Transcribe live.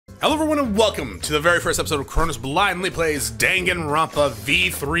Hello everyone and welcome to the very first episode of Chronos Blindly Plays Danganronpa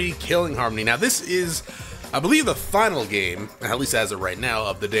V3 Killing Harmony. Now this is, I believe, the final game, at least as of right now,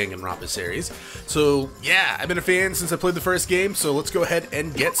 of the Danganronpa series. So yeah, I've been a fan since I played the first game, so let's go ahead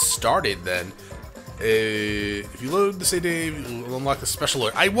and get started then. If you load the save data, you'll unlock a special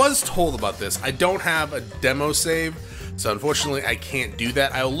alert. I was told about this. I don't have a demo save, so unfortunately I can't do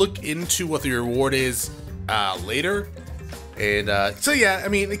that. I'll look into what the reward is later. And, so yeah, I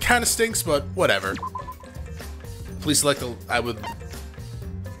mean, it kind of stinks, but whatever. Please select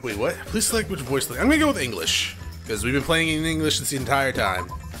wait, what? Please select which voice. I'm gonna go with English, because we've been playing in English this entire time.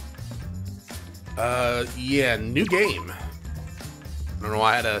 Yeah, new game. I don't know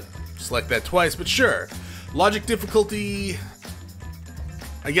why I had to select that twice, but sure. Logic difficulty,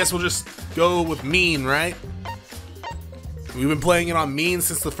 I guess we'll just go with mean, right? We've been playing it on mean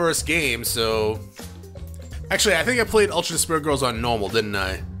since the first game, so... Actually, I think I played Ultra Despair Girls on normal, didn't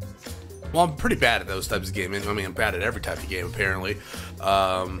I? Well, I'm pretty bad at those types of games. I mean, I'm bad at every type of game, apparently.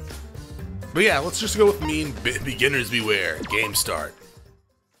 But yeah, let's just go with mean. Beginners beware. Game start.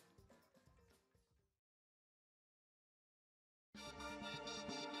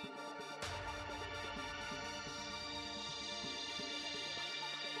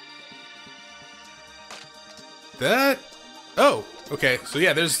 That... Oh, okay. So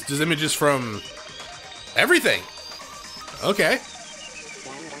yeah, there's images from... everything. Okay.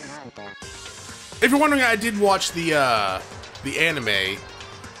 If you're wondering, I did watch the anime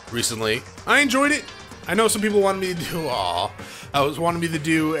recently. I enjoyed it. I know some people wanted me to do wanting me to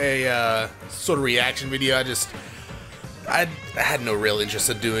do a sort of reaction video. I had no real interest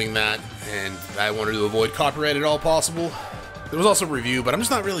in doing that, and I wanted to avoid copyright at all possible. There was also a review, but I'm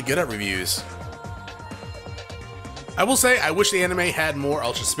just not really good at reviews. I will say I wish the anime had more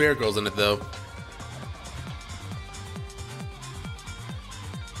Ultra Despair Girls in it though.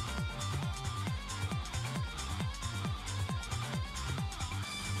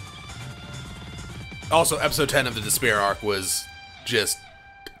 Also, episode 10 of the Despair arc was just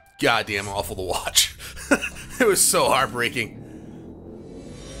goddamn awful to watch. It was so heartbreaking.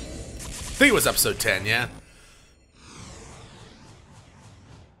 I think it was episode 10, yeah?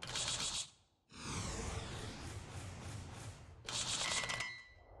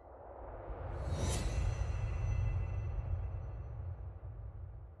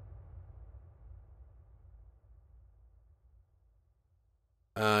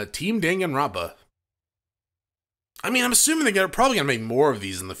 Team Danganronpa. I mean, I'm assuming they're probably going to make more of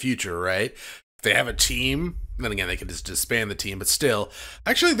these in the future, right? If they have a team, then again, they could just disband the team, but still.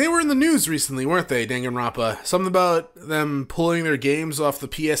 Actually, they were in the news recently, weren't they, Danganronpa? Something about them pulling their games off the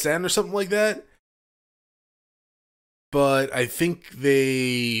PSN or something like that? But I think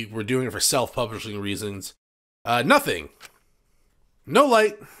they were doing it for self-publishing reasons. Nothing. No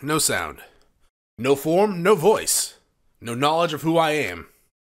light, no sound. No form, no voice. No knowledge of who I am.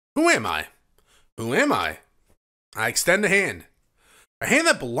 Who am I? Who am I? I extend a hand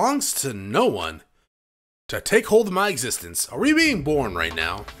that belongs to no one, to take hold of my existence. Are we being born right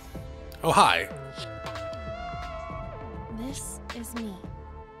now? Oh, hi. This is me.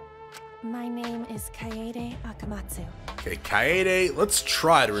 My name is Kaede Akamatsu. Okay, Kaede, let's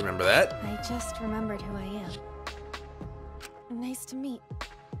try to remember that. I just remembered who I am. Nice to meet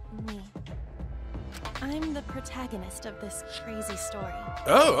me. I'm the protagonist of this crazy story.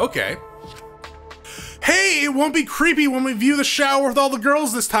 Oh, okay. Hey, it won't be creepy when we view the shower with all the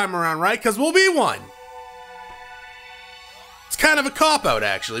girls this time around, right? Because we'll be one. It's kind of a cop-out,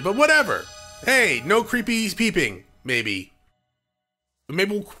 actually, but whatever. Hey, no creepy peeping, maybe. But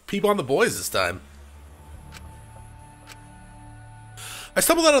maybe we'll peep on the boys this time. I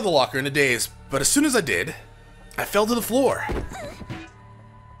stumbled out of the locker in a daze, but as soon as I did, I fell to the floor.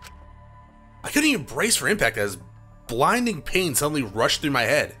 I couldn't even brace for impact as blinding pain suddenly rushed through my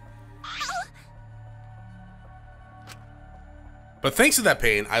head. But thanks to that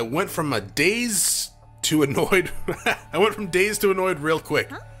pain, I went from a daze to annoyed. I went from dazed to annoyed real quick.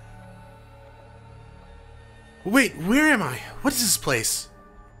 Huh? Wait, where am I? What is this place?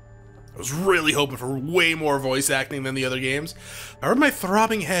 I was really hoping for way more voice acting than the other games. I heard my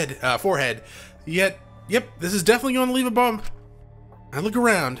throbbing forehead. Yep, this is definitely going to leave a bump. I look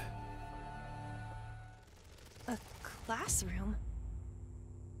around. A classroom?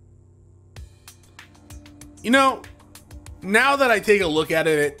 You know, now that I take a look at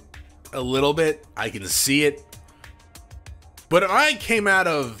it a little bit, I can see it. But if I came out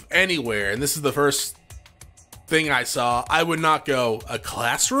of anywhere, and this is the first thing I saw, I would not go, a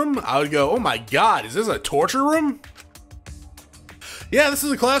classroom? I would go, oh my god, is this a torture room? Yeah, this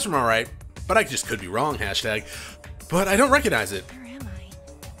is a classroom, alright. But I just could be wrong, hashtag. But I don't recognize it. Where am I?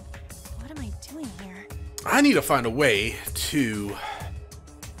 I need to find a way to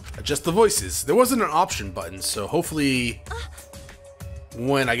adjust the voices. There wasn't an option button, so hopefully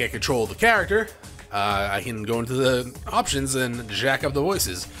when I get control of the character, I can go into the options and jack up the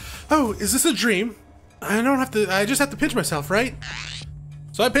voices. Oh, is this a dream? I just have to pinch myself, right?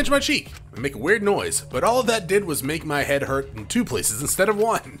 So I pinch my cheek and make a weird noise, but all of that did was make my head hurt in 2 places instead of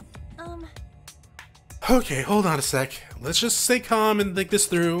 1. Okay, hold on a sec. Let's just stay calm and think this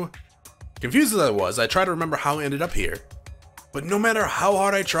through. Confused as I was, I tried to remember how I ended up here. But no matter how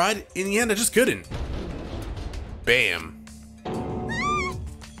hard I tried, in the end I just couldn't. Bam.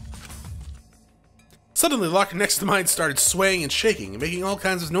 Suddenly, the locker next to mine started swaying and shaking and making all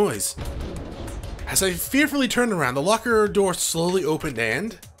kinds of noise. As I fearfully turned around, the locker door slowly opened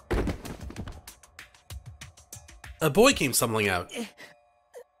and a boy came stumbling out.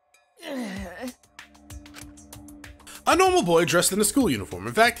 A normal boy dressed in a school uniform.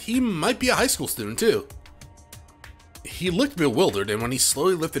 In fact, he might be a high school student too. He looked bewildered, and when he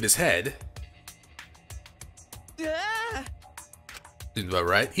slowly lifted his head, seems about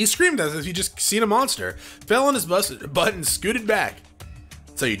right, he screamed as if he just seen a monster, fell on his butt and scooted back.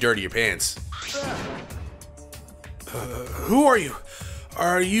 That's how you dirty your pants. Who are you?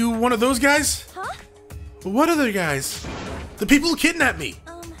 Are you one of those guys? Huh? What other guys? The people who kidnapped me.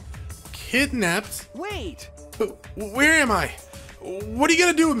 Kidnapped? Wait! Where am I? What are you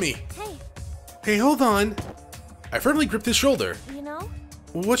gonna do with me? Hey, Hey, hold on. I firmly gripped his shoulder. you know?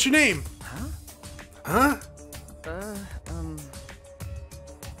 What's your name? Huh?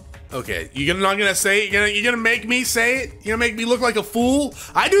 Okay, not gonna say it? You're gonna make me say it? You're gonna make me look like a fool?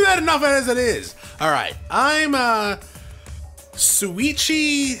 I do that enough as it is. Alright, I'm,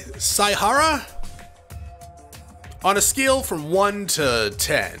 Suichi Saihara? On a scale from 1 to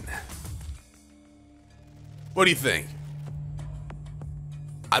 10. What do you think?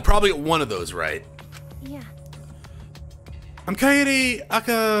 I'd probably get one of those right. Yeah. I'm Kaede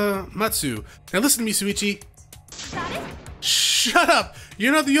Akamatsu. Now listen to me, Suichi. Got it? Shut up!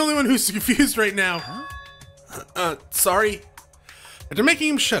 You're not the only one who's confused right now. Sorry. After making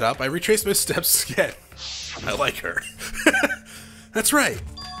him shut up, I retraced my steps again. I like her. That's right.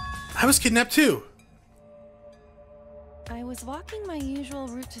 I was kidnapped too. I was walking my usual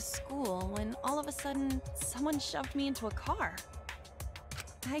route to school when all of a sudden someone shoved me into a car.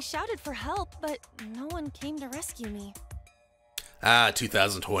 I shouted for help, but no one came to rescue me.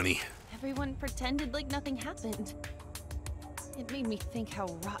 2020. Everyone pretended like nothing happened. It made me think how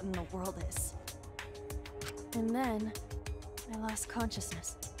rotten the world is. And then, I lost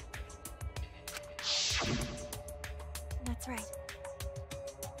consciousness. That's right.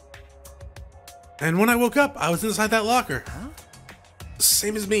 And when I woke up, I was inside that locker.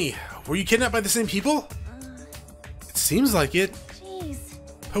 Same as me. Were you kidnapped by the same people? It seems like it. Jeez.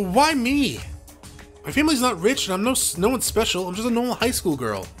 But why me? My family's not rich and I'm no one special. I'm just a normal high school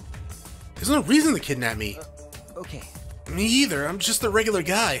girl. There's no reason to kidnap me. Okay. Me either. I'm just a regular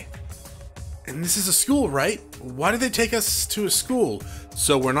guy. And this is a school, right? Why did they take us to a school?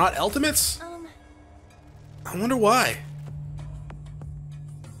 So we're not ultimates? I wonder why.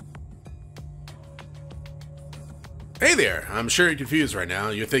 Hey there. I'm sure you're confused right now.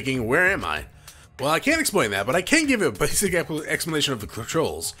 You're thinking, where am I? Well, I can't explain that, but I can give you a basic explanation of the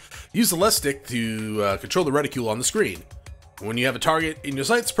controls. Use the left stick to control the reticule on the screen. When you have a target in your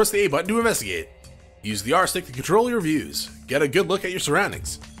sights, press the A button to investigate. Use the R stick to control your views. Get a good look at your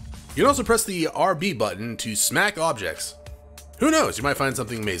surroundings. You can also press the RB button to smack objects. Who knows, you might find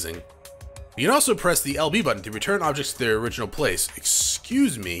something amazing. You can also press the LB button to return objects to their original place.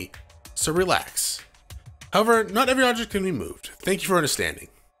 Excuse me, so relax. However, not every object can be moved. Thank you for understanding.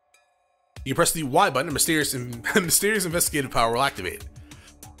 You can press the Y button and mysterious investigative power will activate.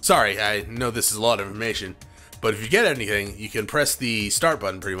 Sorry, I know this is a lot of information, but if you get anything, you can press the start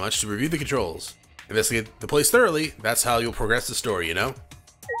button pretty much to review the controls. Investigate the place thoroughly, that's how you'll progress the story, you know?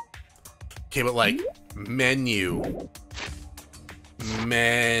 Okay, but like, menu.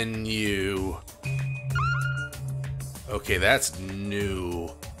 Menu. Okay, that's new.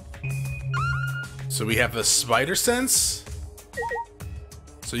 So we have the spider sense.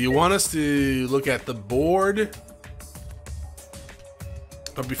 So you want us to look at the board.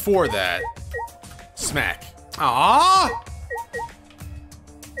 But before that, smack. Ah!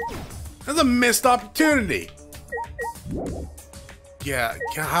 That's a missed opportunity. Yeah,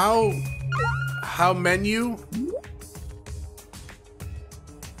 how menu?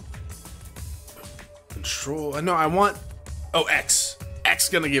 Control, no, I want, oh, X. X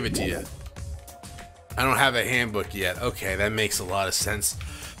gonna give it to you. I don't have a handbook yet. Okay, that makes a lot of sense.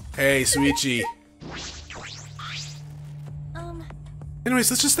 Hey, Suichi. Anyways,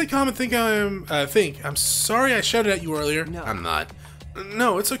 let's just stay calm and think I'm sorry I shouted at you earlier. No. I'm not.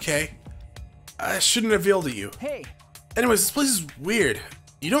 No, it's okay. I shouldn't have yelled at you. Hey. Anyways, this place is weird.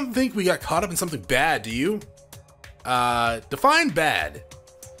 You don't think we got caught up in something bad, do you? Define bad.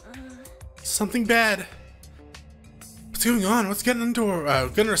 Something bad. What's going on? What's getting into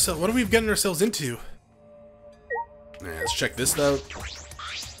what are we getting ourselves into? Alright, let's check this out.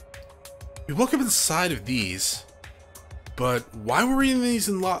 We woke up inside of these, but why were we in these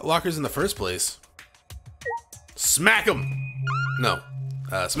lockers in the first place? Smack 'em! No.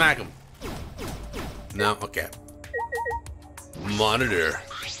 Smack 'em. No? Okay. Monitor.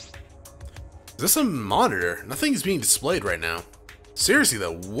 Is this a monitor? Nothing is being displayed right now. Seriously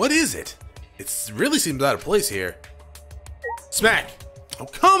though, what is it? It really seems out of place here. Smack! Oh,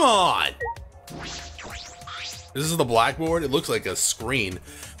 come on! This is the blackboard. It looks like a screen.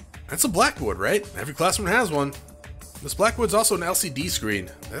 That's a blackboard, right? Every classroom has one. This blackboard's also an LCD screen.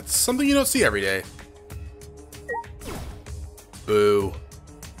 That's something you don't see every day. Boo.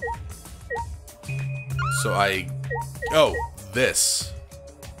 So oh, this.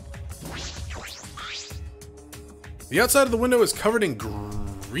 The outside of the window is covered in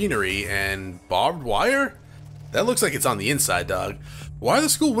greenery and barbed wire? That looks like it's on the inside, dog. Why are the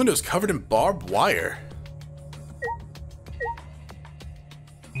school windows covered in barbed wire?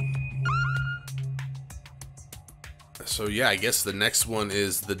 So yeah, I guess the next one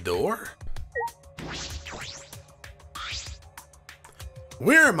is the door?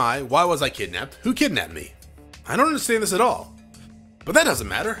 Where am I? Why was I kidnapped? Who kidnapped me? I don't understand this at all. But that doesn't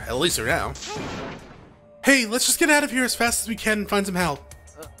matter, at least for now. Hey, let's just get out of here as fast as we can and find some help.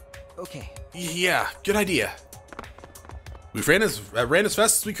 Okay. Yeah, good idea. We ran as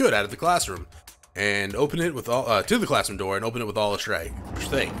fast as we could out of the classroom and opened it with all to the classroom door and opened it with all strength.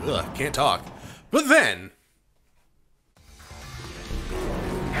 Ugh, can't talk. But then,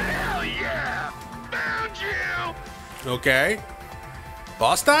 hell yeah! Found you! okay,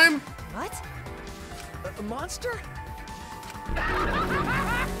 boss time. What? A monster?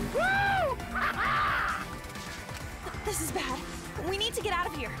 Woo! This is bad. We need to get out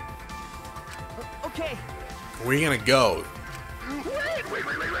of here. Okay. Where are you gonna go? Wait!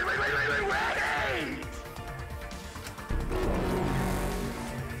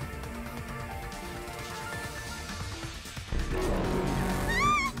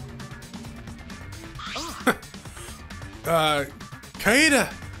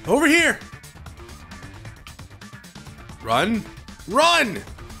 Kaida, over here! Run! Run!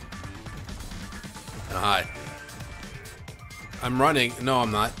 Hi. I'm running. No,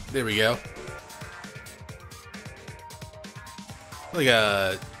 I'm not. There we go. Like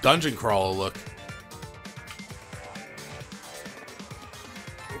a dungeon crawler look.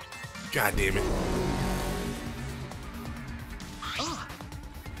 God damn it.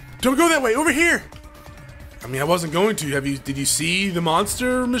 Don't go that way, over here! I mean, I wasn't going to. Did you see the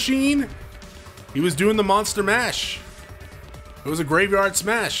monster machine? He was doing the monster mash. It was a graveyard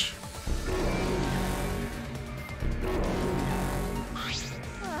smash.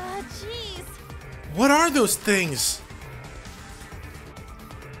 Jeez. What are those things?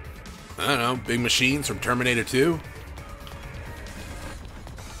 I don't know, big machines from Terminator 2?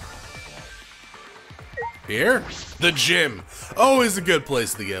 Here? The gym. Always a good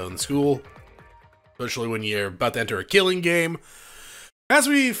place to go in school. Especially when you're about to enter a killing game. As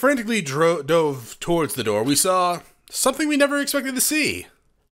we frantically dove towards the door, we saw something we never expected to see.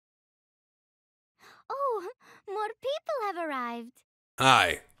 Oh, more people have arrived.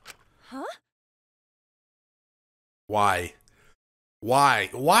 Hi. Huh? Why? Why?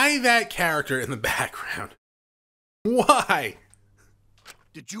 Why that character in the background? Why?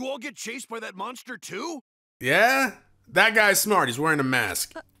 Did you all get chased by that monster too? Yeah? That guy's smart. He's wearing a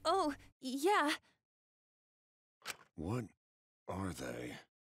mask. Oh, yeah. What are they?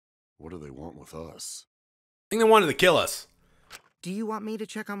 What do they want with us? I think they wanted to kill us. Do you want me to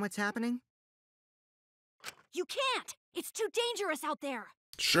check on what's happening? You can't! It's too dangerous out there!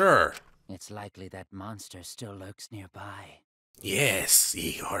 Sure. It's likely that monster still lurks nearby. Yes,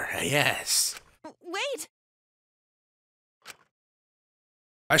 Igor, yes. Wait!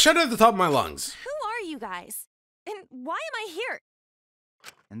 I shouted at the top of my lungs. Who are you guys? And why am I here?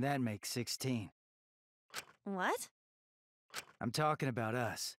 And that makes 16. What? I'm talking about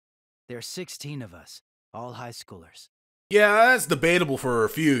us. There's 16 of us, all high schoolers. Yeah, that's debatable for a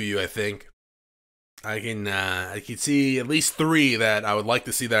few of you, I think. I can see at least 3 that I would like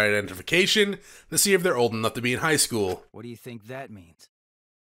to see their identification to see if they're old enough to be in high school. What do you think that means?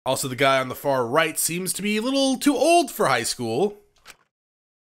 Also, the guy on the far right seems to be a little too old for high school.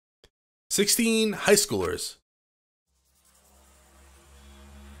 16 high schoolers.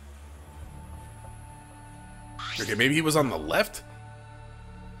 Okay, maybe he was on the left?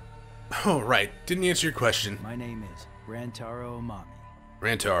 Oh, right. Didn't answer your question. My name is Rantaro Omami.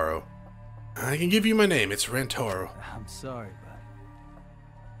 Rantaro. I can give you my name. It's Rantaro. I'm sorry, but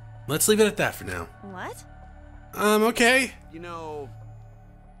Let's leave it at that for now. What? Okay. You know,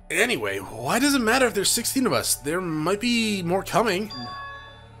 Anyway, why does it matter if there's 16 of us? There might be more coming.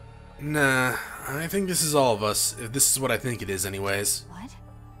 Nah, I think this is all of us. If this is what I think it is anyways. What?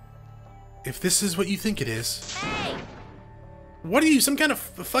 If this is what you think it is. Hey! What are you, some kind of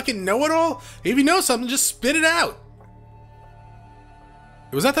fucking know-it-all? If you know something, just spit it out.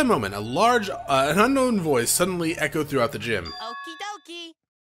 It was at that moment, a large, an unknown voice suddenly echoed throughout the gym. Okie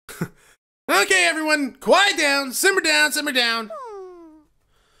dokie. Okay, everyone, quiet down, simmer down, simmer down.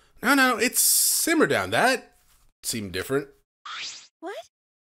 No, it's simmer down. That seemed different.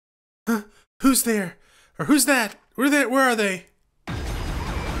 What? Who's there? Or who's that? Where are they?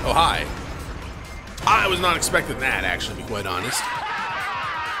 Oh, hi. I was not expecting that, actually, to be quite honest.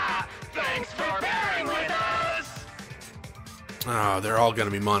 thanks for bearing with us. Oh, they're all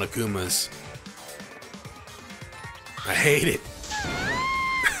gonna be Monokumas. I hate it.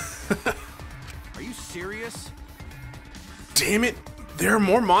 Are you serious? Damn it. There are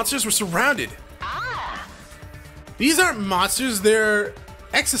more monsters. We're surrounded. These aren't monsters. They're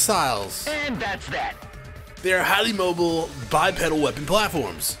exhilarating. And that's that. They're highly mobile bipedal weapon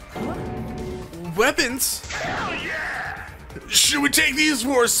platforms. Weapons? Hell yeah! Should we take these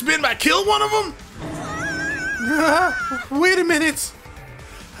for a spin by kill one of them? Wait a minute.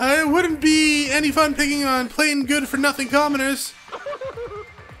 It wouldn't be any fun picking on plain good-for-nothing commoners.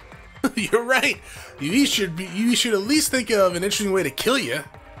 You're right. You should at least think of an interesting way to kill you.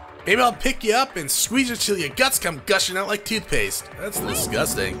 Maybe I'll pick you up and squeeze you till your guts come gushing out like toothpaste. That's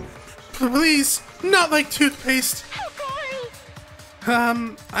disgusting. Please, not like toothpaste.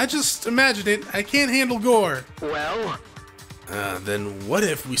 I just imagined it. I can't handle gore. Well, Then what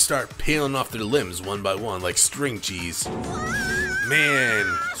if we start peeling off their limbs one by one like string cheese? Man,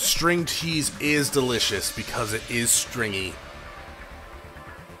 string cheese is delicious because it is stringy.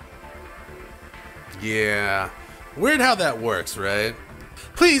 Yeah. Weird how that works, right?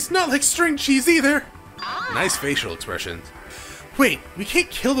 Please, not like string cheese either. Nice facial expressions. Wait, we can't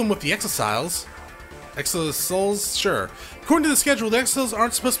kill them with the exhilarating. Exhilarating? Sure. According to the schedule, the exhilarating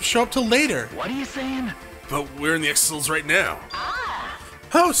aren't supposed to show up till later. what are you saying? But we're in the exhilarating right now.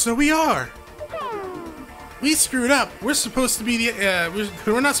 Oh, so we are. We screwed up. We're supposed to be the,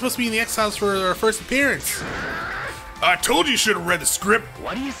 we're not supposed to be in the exiles for our first appearance. I told you should have read the script.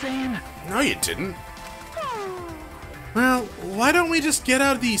 What are you saying? No, you didn't. Well, why don't we just get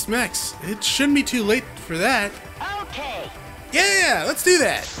out of these mechs? It shouldn't be too late for that. Okay. Yeah, let's do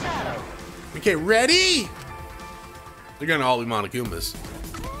that. Okay, ready? They're gonna all be Monokumas.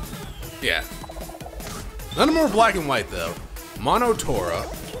 Yeah. None of them are black and white, though. Mono Tora,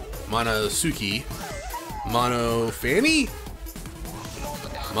 Monosuke, Mono Fanny,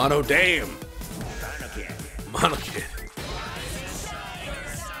 Mono Damn, Mono Kid.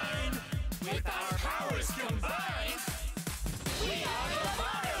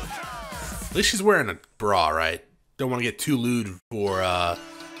 At least she's wearing a bra, right? Don't want to get too lewd for,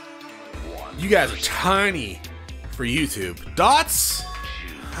 you guys are tiny for YouTube. Dots?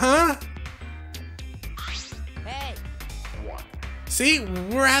 Huh? Hey. See,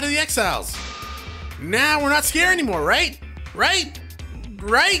 we're out of the exiles. Now we're not scared anymore, right? Right?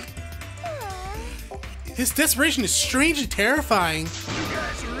 Right? His desperation is strangely terrifying.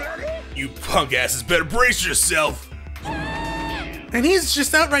 You punk asses better brace yourself. And he's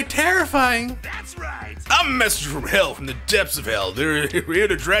just outright terrifying. That's right. I'm a messenger from hell, from the depths of hell. We're here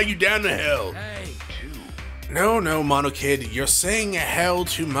to drag you down to hell. Hey. No, Mono Kid, you're saying hell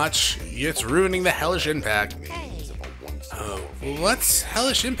too much. It's ruining the hellish impact. Oh, what's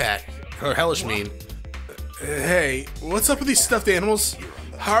hellish impact? Or hellish mean? Hey, what's up with these stuffed animals?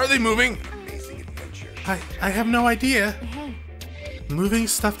 How are they moving? I have no idea. Moving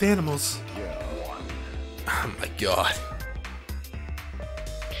stuffed animals. Oh my god.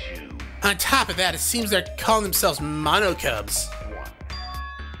 On top of that, it seems they're calling themselves Monocubs.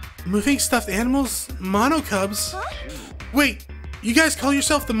 Moving stuffed animals? Monocubs? Wait, you guys call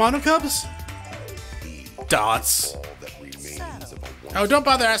yourself the Monocubs? Dots. Oh, don't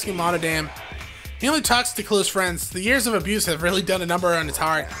bother asking Monodam. He only talks to close friends. The years of abuse have really done a number on his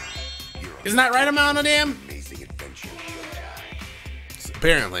heart. Isn't that right, Monodam?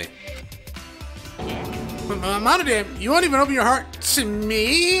 Apparently. Monodam, you won't even open your heart to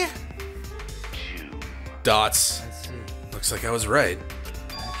me? Dots. let's see. Looks like I was right.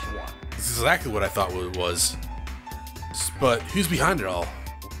 This is exactly what I thought it was. But who's behind it all?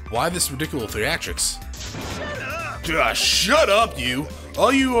 Why this ridiculous theatrics? Shut up. Shut up, you!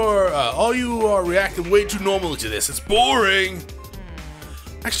 All you are reacting way too normally to this. It's boring.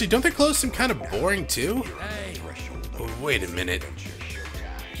 Actually, don't their clothes seem kind of boring too? Oh, wait a minute.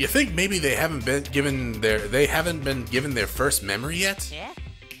 You think maybe they haven't been given their first memory yet? Yeah.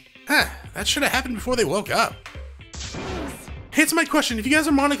 Huh, that should have happened before they woke up. Answer my question. If you guys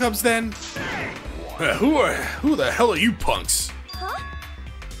are monocubs, then who the hell are you punks? Huh?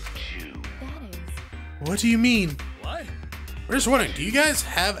 That is. What do you mean? What? We're just wondering, do you guys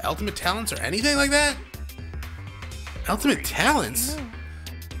have ultimate talents or anything like that? Ultimate talents? No.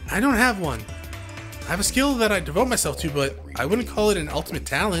 I don't have one. I have a skill that I devote myself to, but I wouldn't call it an ultimate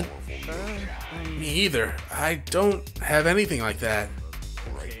talent. Me either. I don't have anything like that.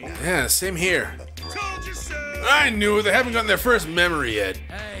 Yeah, same here. Told you so. I knew it. They haven't gotten their first memory yet.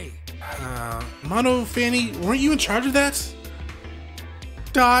 Hey. Mono, Fanny, weren't you in charge of that?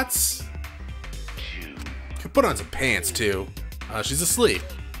 Dots. Could put on some pants, too. She's asleep.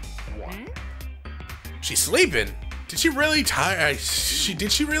 She's sleeping? Did she really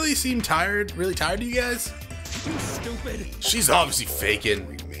did she really seem tired? Really tired to you guys? You stupid. She's obviously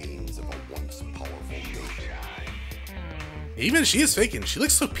faking. Even if she is faking, she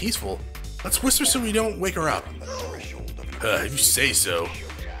looks so peaceful. Let's whisper so we don't wake her up. If you say so.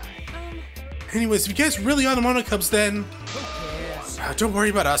 Anyways, if you guys really are the monocubs, then don't worry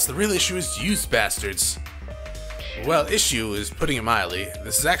about us. The real issue is you bastards. Well, issue is putting it mildly.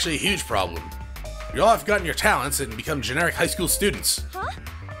 This is actually a huge problem. You all have forgotten your talents and become generic high school students. Huh?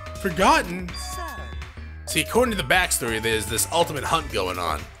 Forgotten? So, See, according to the backstory, there's this ultimate hunt going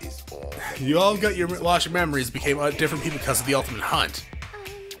on. You all got lost your memories, became different people because of the ultimate hunt.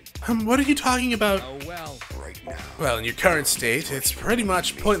 What are you talking about? Oh well. Well, in your current state, it's pretty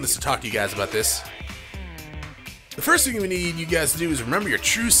much pointless to talk to you guys about this. The first thing we need you guys to do is remember your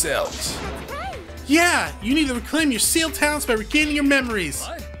true selves. Yeah, you need to reclaim your sealed talents by regaining your memories.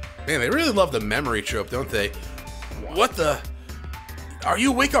 What? Man, they really love the memory trope, don't they? What the? Are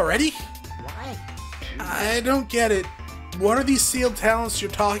you awake already? why? I don't get it. What are these sealed talents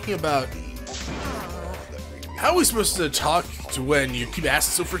you're talking about? How are we supposed to talk to when you keep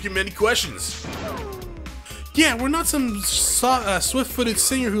asking so freaking many questions? Yeah, we're not some swift-footed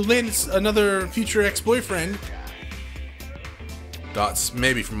singer who lands another future ex-boyfriend. Dots,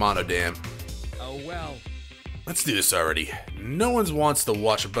 maybe from Monodam. Oh well. Let's do this already. No one wants to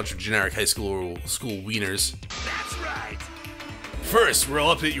watch a bunch of generic high school wieners. That's right. First,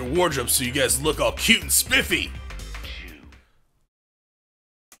 we'll update your wardrobe so you guys look all cute and spiffy.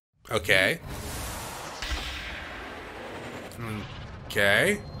 Okay.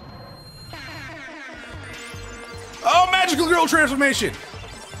 Okay. Oh, magical girl transformation!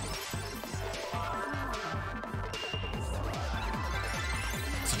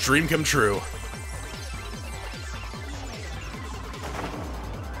 It's a dream come true.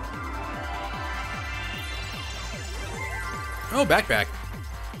 Oh, backpack.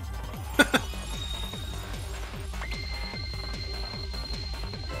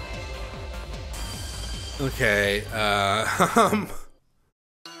 Okay, Huh?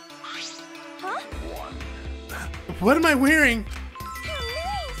 what am I wearing?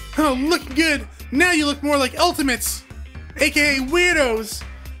 Oh, looking good. Now you look more like Ultimates, aka weirdos.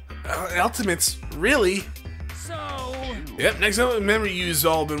 Ultimates, really? So. Yep, next up, memory you've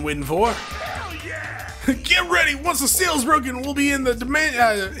all been waiting for. Hell yeah. Get ready! Once the seal's broken, we'll be in the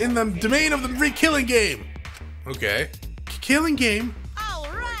domain of the re-killing game. Okay, killing game. All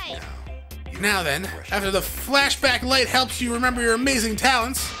right. Now then, after the flashback light helps you remember your amazing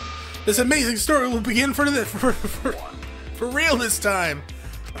talents, this amazing story will begin for real this time.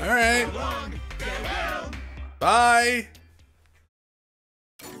 All right. Bye.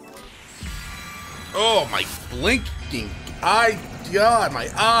 Oh my blinking eye! God, my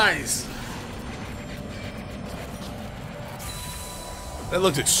eyes. That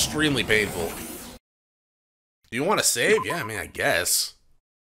looked extremely painful. Do you want to save? Yeah, I mean, I guess.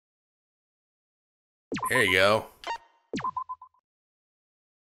 There you go.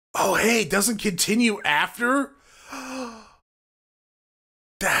 Oh, hey, it doesn't continue after?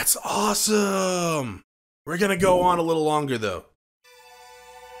 That's awesome! We're gonna go on a little longer, though.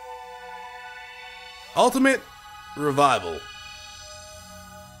 Ultimate Revival.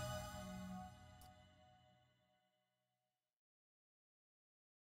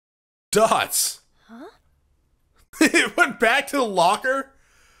 Dots! Huh? It went back to the locker?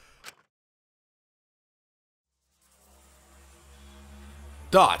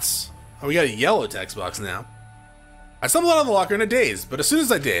 Dots. Oh, we got a yellow text box now. I stumbled out of the locker in a daze, but as soon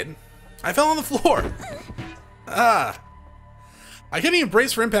as I did, I fell on the floor. I couldn't even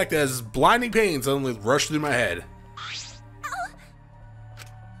brace for impact as blinding pain suddenly rushed through my head.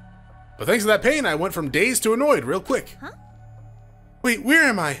 But thanks to that pain, I went from dazed to annoyed real quick. Huh? Wait, where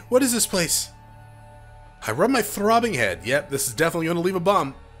am I? What is this place? I rubbed my throbbing head. Yep, this is definitely going to leave a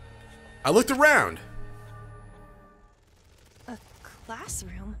bum. I looked around. A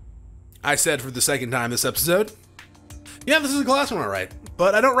classroom? I said for the second time this episode. Yeah, this is a classroom, alright,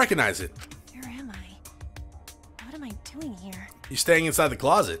 but I don't recognize it. Where am I? What am I doing here? You're staying inside the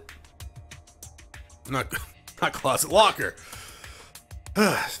closet. Not closet, locker.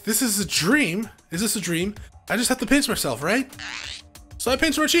 This is a dream. Is this a dream? I just have to pinch myself, right? So I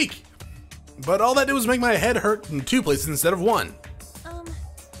pinched my cheek. But all that did was make my head hurt in 2 places instead of 1.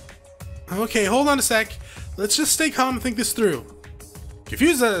 Okay, hold on a sec. Let's just stay calm and think this through.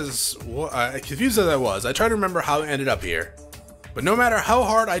 Confused as I was, I tried to remember how I ended up here. But no matter how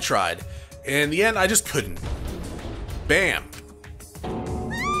hard I tried, in the end I just couldn't. Bam.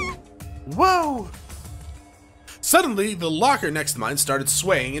 Whoa! Suddenly, the locker next to mine started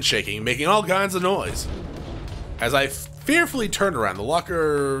swaying and shaking, making all kinds of noise. As I fearfully turned around, the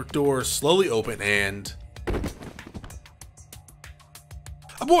locker door slowly opened and...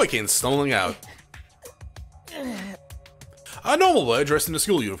 a boy came stumbling out. A normal boy dressed in a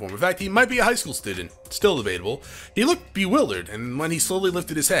school uniform. In fact, he might be a high school student. Still debatable. He looked bewildered, and when he slowly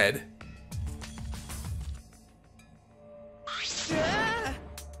lifted his head...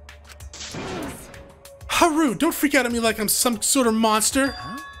 How rude! Don't freak out at me like I'm some sort of monster!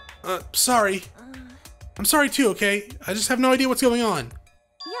 Sorry. I'm sorry too, okay? I just have no idea what's going on.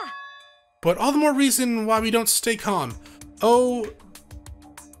 Yeah. But all the more reason why we don't stay calm. Oh...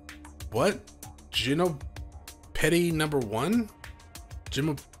 What? Gino Petty #1?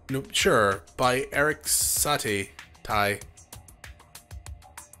 Jim... No, sure. By Eric Satie. Tai.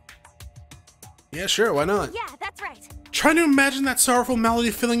 Yeah, sure, why not? Yeah, that's right. Trying to imagine that sorrowful melody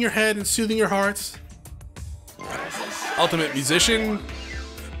filling your head and soothing your hearts. Ultimate musician?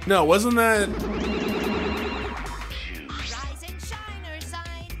 No, wasn't that... Rise and shine or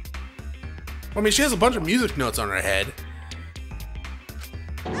sign. I mean, she has a bunch of music notes on her head.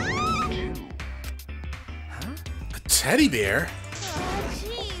 A teddy bear? Oh,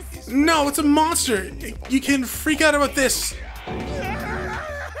 jeez. No, it's a monster! You can freak out about this!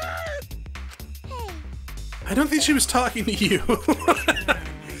 I don't think she was talking to you.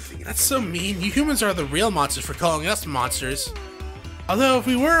 That's so mean. You humans are the real monsters for calling us monsters. Although, if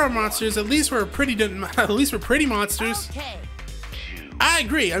we were monsters, at least we're pretty monsters. Okay. I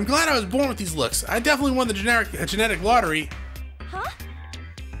agree. I'm glad I was born with these looks. I definitely won the genetic lottery. Huh?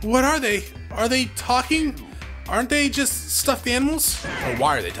 What are they? Are they talking? Aren't they just stuffed animals? Or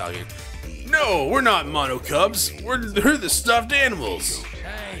why are they talking? No, we're not mono cubs. We're the stuffed animals.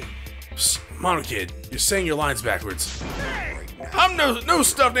 Hey. Psst, mono kid, you're saying your lines backwards. I'm no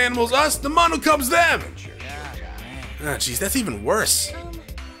stuffed animals, us. The mono cubs, them. Ah, jeez, that's even worse.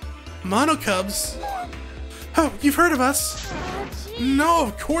 Mono cubs. Oh, you've heard of us? No,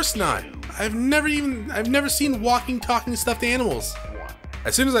 of course not. I've never seen walking, talking, stuffed animals.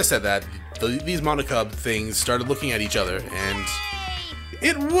 As soon as I said that, these monocub things started looking at each other, and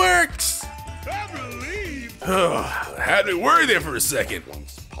it worked. Had me worried there for a second.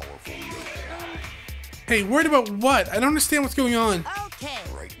 Hey, worried about what? I don't understand what's going on. Okay.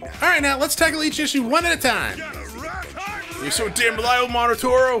 All right, now let's tackle each issue one at a time. You're so damn reliable,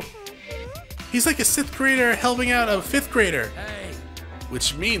 Monotoro. He's like a 6th grader helping out a 5th grader. Hey.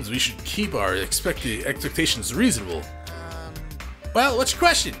 Which means we should keep our expectations reasonable. Well, what's your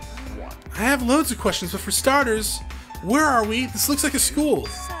question? I have loads of questions, but for starters, where are we? This looks like a school.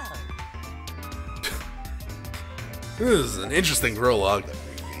 So, This is an interesting prologue.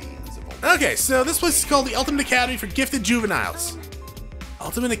 Okay, so this place is called the Ultimate Academy for Gifted Juveniles.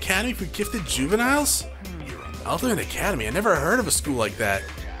 Ultimate Academy for Gifted Juveniles? Ultimate Academy? I never heard of a school like that.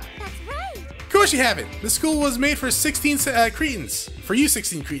 that's right. Of course you haven't. This school was made for 16 cretins. For you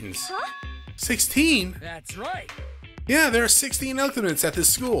 16 cretins. Huh? 16? That's right. Yeah, there are 16 Ultimates at this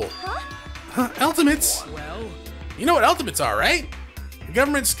school. Huh? Ultimates? Well, You know what Ultimates are, right? The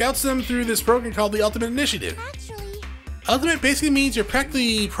government scouts them through this program called the Ultimate Initiative. Actually, Ultimate basically means you're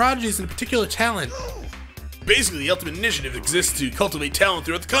practically prodigies in a particular talent. Basically, the Ultimate Initiative exists to cultivate talent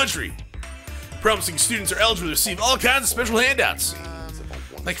throughout the country. Promising students are eligible to receive all kinds of special handouts.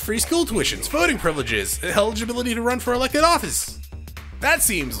 Like free school tuitions, voting privileges, eligibility to run for elected office. That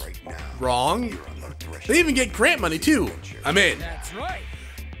seems wrong. They even get grant money too. I'm in. that's right.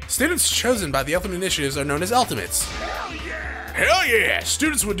 Students chosen by the Ultimate Initiatives are known as Ultimates. Hell yeah!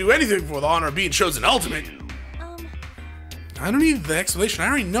 Students would do anything for the honor of being chosen Ultimate. I don't need the explanation, I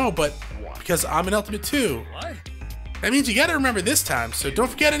already know, but because I'm an Ultimate too. What? That means you gotta remember this time, so don't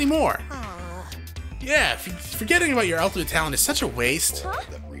forget anymore. Yeah, forgetting about your Ultimate talent is such a waste. huh?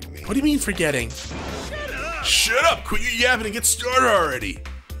 What do you mean forgetting? Shut up! Quit your yapping and get started already!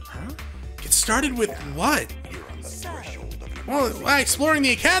 Huh? Get started with what? Well, exploring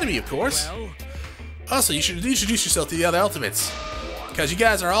the academy, of course. Also, you should introduce yourself to the other Ultimates. Because you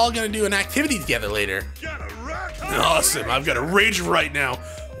guys are all going to do an activity together later. Awesome, I've got a rager right now.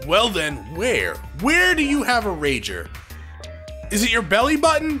 Well then, where? Where do you have a rager? Is it your belly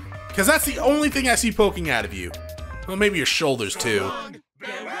button? Because that's the only thing I see poking out of you. Well, maybe your shoulders too.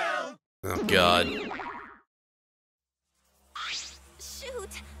 Oh god. Shoot.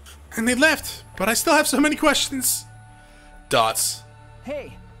 And they left, but I still have so many questions. Dots.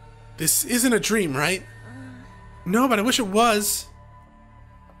 Hey, This isn't a dream, right? No, but I wish it was.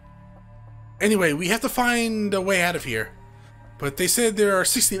 Anyway, we have to find a way out of here. But they said there are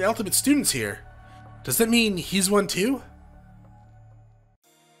 16 Ultimate students here. Does that mean he's one too?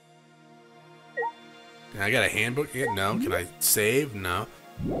 I got a handbook yet? No. Can I save? No.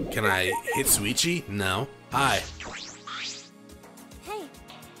 Can I hit Suichi? No. Hi. Hey,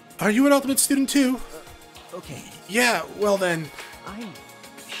 Are you an Ultimate student too? okay. Yeah, well then. I'm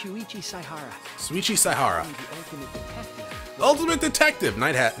Shuichi Saihara. Suichi Saihara. I'm the ultimate detective. Ultimate detective.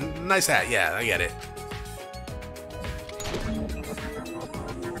 Night hat. Nice hat. Yeah, I get it.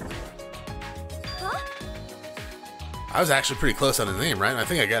 huh? I was actually pretty close on his name, right? I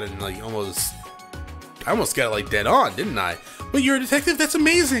think I got it in like almost. I almost got it like dead on, didn't I? But you're a detective? That's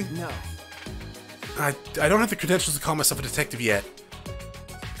amazing. No. I don't have the credentials to call myself a detective yet.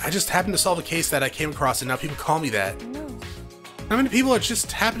 I just happened to solve a case that I came across, and now people call me that. No. How many people are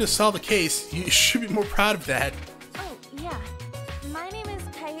just happen to solve a case? You should be more proud of that. Oh, yeah. My name is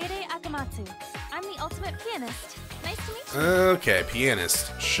Kaede Akamatsu. I'm the ultimate pianist. Nice to meet you. Okay,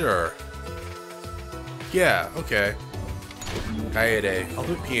 pianist. Sure. Yeah, okay. Kaede,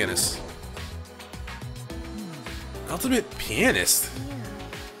 ultimate pianist. Ultimate pianist? Yeah.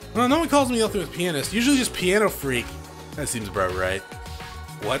 Well, no one calls me ultimate pianist. Usually just piano freak. That seems about right.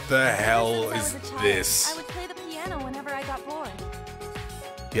 What the hell Ever is since I was a child, this? I would play the piano whenever I got bored.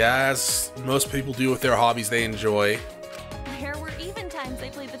 Yeah, as most people do with their hobbies they enjoy. There were even times I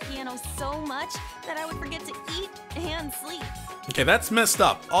played the piano so much that I would forget to eat and sleep. Okay, that's messed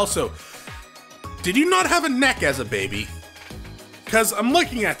up. Also, did you not have a neck as a baby? Because I'm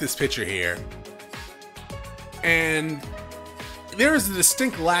looking at this picture here, and there is a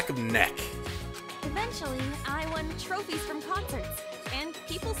distinct lack of neck. Eventually, I won trophies from concerts, and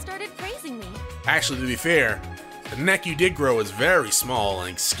people started praising me. Actually, to be fair, the neck you did grow is very small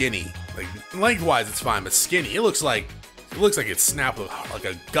and skinny. Like lengthwise, it's fine, but skinny. It looks like it's snapped with like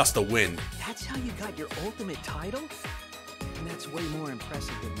a gust of wind. That's how you got your ultimate title? And that's way more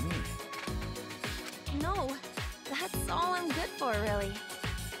impressive than me. No, that's all I'm good for, really.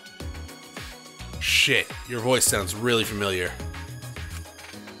 Shit, your voice sounds really familiar.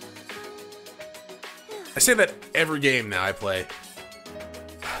 I say that every game now I play.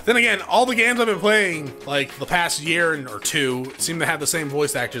 Then again, all the games I've been playing, like the past year or two, seem to have the same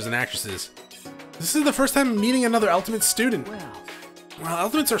voice actors and actresses. This is the first time I'm meeting another Ultimate student. Well,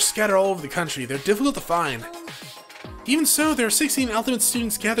 Ultimates are scattered all over the country. They're difficult to find. Even so, there are 16 Ultimate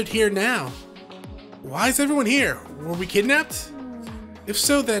students gathered here now. Why is everyone here? Were we kidnapped? If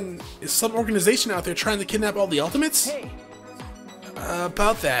so, then is some organization out there trying to kidnap all the Ultimates? Hey,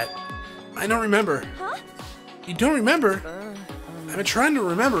 About that, I don't remember. Huh? You don't remember? I've been trying to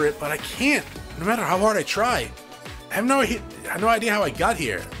remember it, but I can't, no matter how hard I try. I have no idea how I got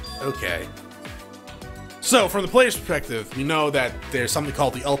here. Okay. So, from the player's perspective, we know that there's something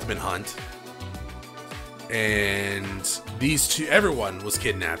called the Ultimate Hunt. And everyone was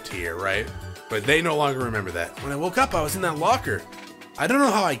kidnapped here, right? But they no longer remember that. When I woke up, I was in that locker. I don't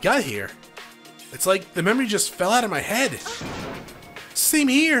know how I got here. It's like the memory just fell out of my head. Same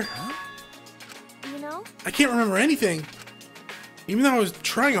here. You know? I can't remember anything. Even though I was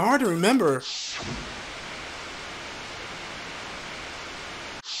trying hard to remember.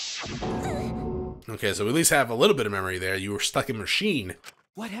 Okay, so we at least have a little bit of memory there. You were stuck in a machine.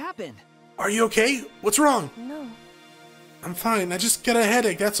 what happened? Are you okay? What's wrong? No. I'm fine. I just got a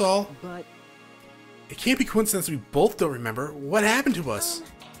headache, that's all. But It can't be coincidence we both don't remember. What happened to us?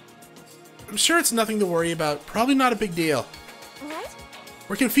 I'm sure it's nothing to worry about. Probably not a big deal. What?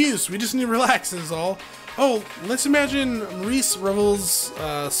 We're confused. We just need to relax, is all. Oh, let's imagine Maurice Revel's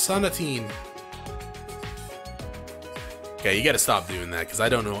sonatine. Okay, you gotta stop doing that, because I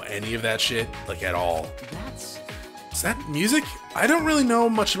don't know any of that shit, like, at all. that's... Is that music? I don't really know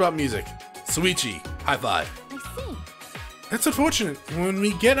much about music. Suichi, high five. I see. That's unfortunate. When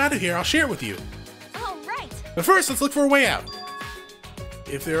we get out of here, I'll share it with you. Oh, right. But first, let's look for a way out.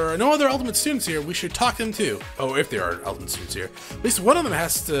 if there are no other Ultimate students here, we should talk to them too. Oh, if there are Ultimate students here. At least one of them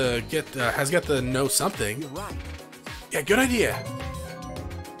has to get, has got to know something. You're right. Yeah, good idea.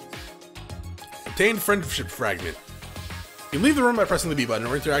 Obtain friendship fragment. You can leave the room by pressing the B button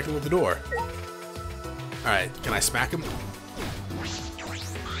or interacting with the door. Alright, can I smack him?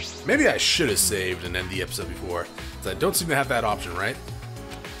 Maybe I should have saved and ended the episode before, because I don't seem to have that option, right?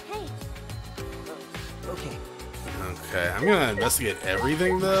 Hey, Okay. Okay, I'm gonna investigate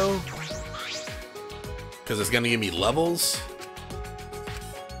everything though, because it's gonna give me levels.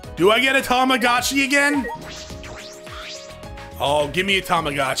 Do I get a Tamagotchi again? Oh, give me a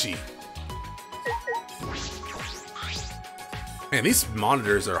Tamagotchi. Man, these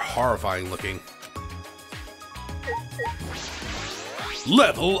monitors are horrifying looking.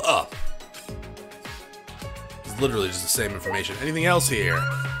 Level up. It's literally just the same information. Anything else here?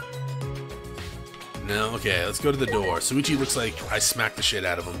 No? Okay, let's go to the door. Suichi looks like I smacked the shit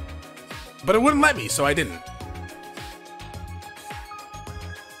out of him. But it wouldn't let me, so I didn't.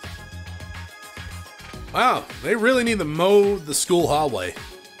 Wow, they really need to mow the school hallway.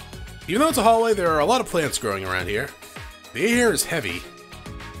 Even though it's a hallway, there are a lot of plants growing around here. The air is heavy.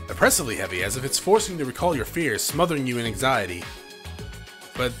 Oppressively heavy, as if it's forcing you to recall your fears, smothering you in anxiety.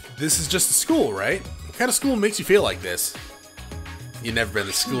 But this is just a school, right? What kind of school makes you feel like this? You've never been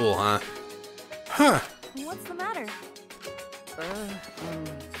to school, huh? Huh. What's the matter?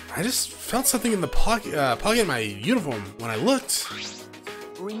 I just felt something in the pocket of my uniform when I looked.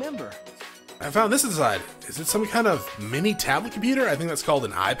 Remember. I found this inside. Is it some kind of mini tablet computer? I think that's called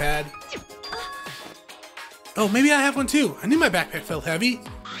an iPad. Oh, maybe I have one too. I knew my backpack felt heavy.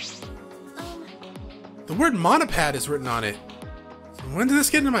 The word monopad is written on it. When did this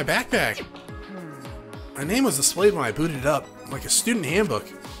get into my backpack? My name was displayed when I booted it up, like a student handbook.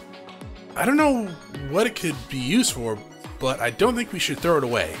 I don't know what it could be used for, but I don't think we should throw it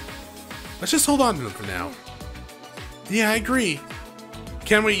away. Let's just hold on to them for now. Yeah, I agree.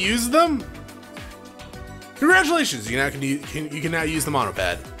 Can we use them? Congratulations, you can now use the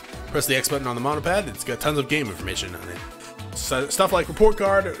monopad. Press the X button on the monopad, it's got tons of game information on it. So, stuff like report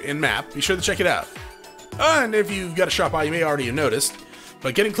card and map, be sure to check it out. And if you've got a shop by, you may already have noticed,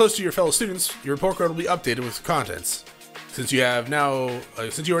 but getting close to your fellow students, your report card will be updated with contents. Since you are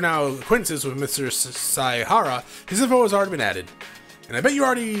now acquaintances with Mr. Saihara, his info has already been added. And I bet you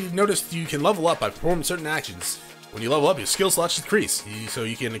already noticed you can level up by performing certain actions. When you level up, your skill slots increase, so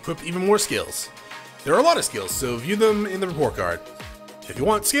you can equip even more skills. There are a lot of skills, so view them in the report card. If you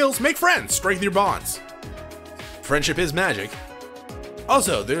want skills, make friends, strengthen your bonds. Friendship is magic.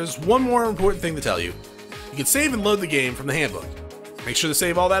 Also, there's one more important thing to tell you. You can save and load the game from the handbook. Make sure to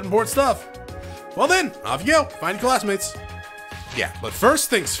save all that important stuff. Well then, off you go, find your classmates. Yeah, but first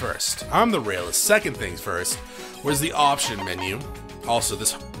things first. I'm the realist. Second things first. Where's the option menu? Also,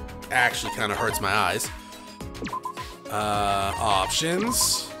 this actually kind of hurts my eyes.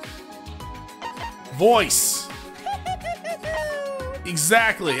 Options. Voice.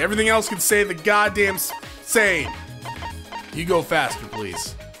 Exactly. Everything else can say the goddamn same. You go faster,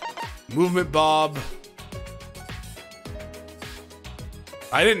 please. Movement Bob.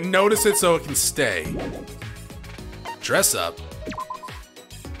 I didn't notice it, so it can stay. Dress up.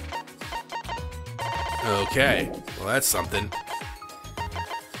 Okay. Well, that's something.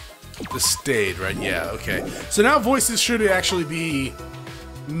 This stayed, right? Yeah, okay. So now voices should actually be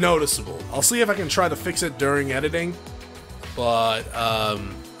noticeable. I'll see if I can try to fix it during editing. But,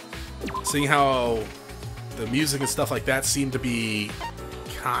 seeing how the music and stuff like that seem to be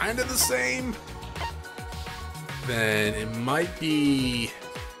kind of the same, then it might be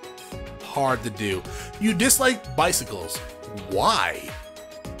hard to do. You dislike bicycles. Why?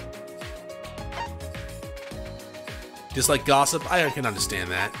 Dislike gossip? I can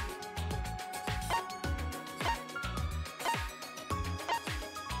understand that.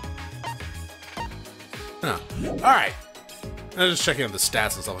 Huh. Alright. I'm just checking out the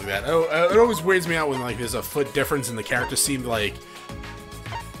stats and stuff like that. It always weirds me out when like there's a foot difference and the characters seem like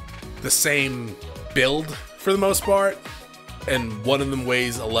the same build for the most part. And one of them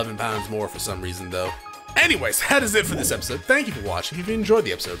weighs 11 pounds more for some reason though. Anyways, that is it for this episode. Thank you for watching. If you enjoyed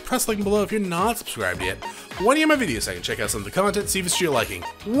the episode, press the link below if you're not subscribed yet. One of my videos, I can check out some of the content, see if it's to your liking.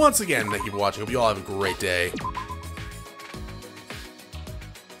 Once again, thank you for watching. Hope you all have a great day.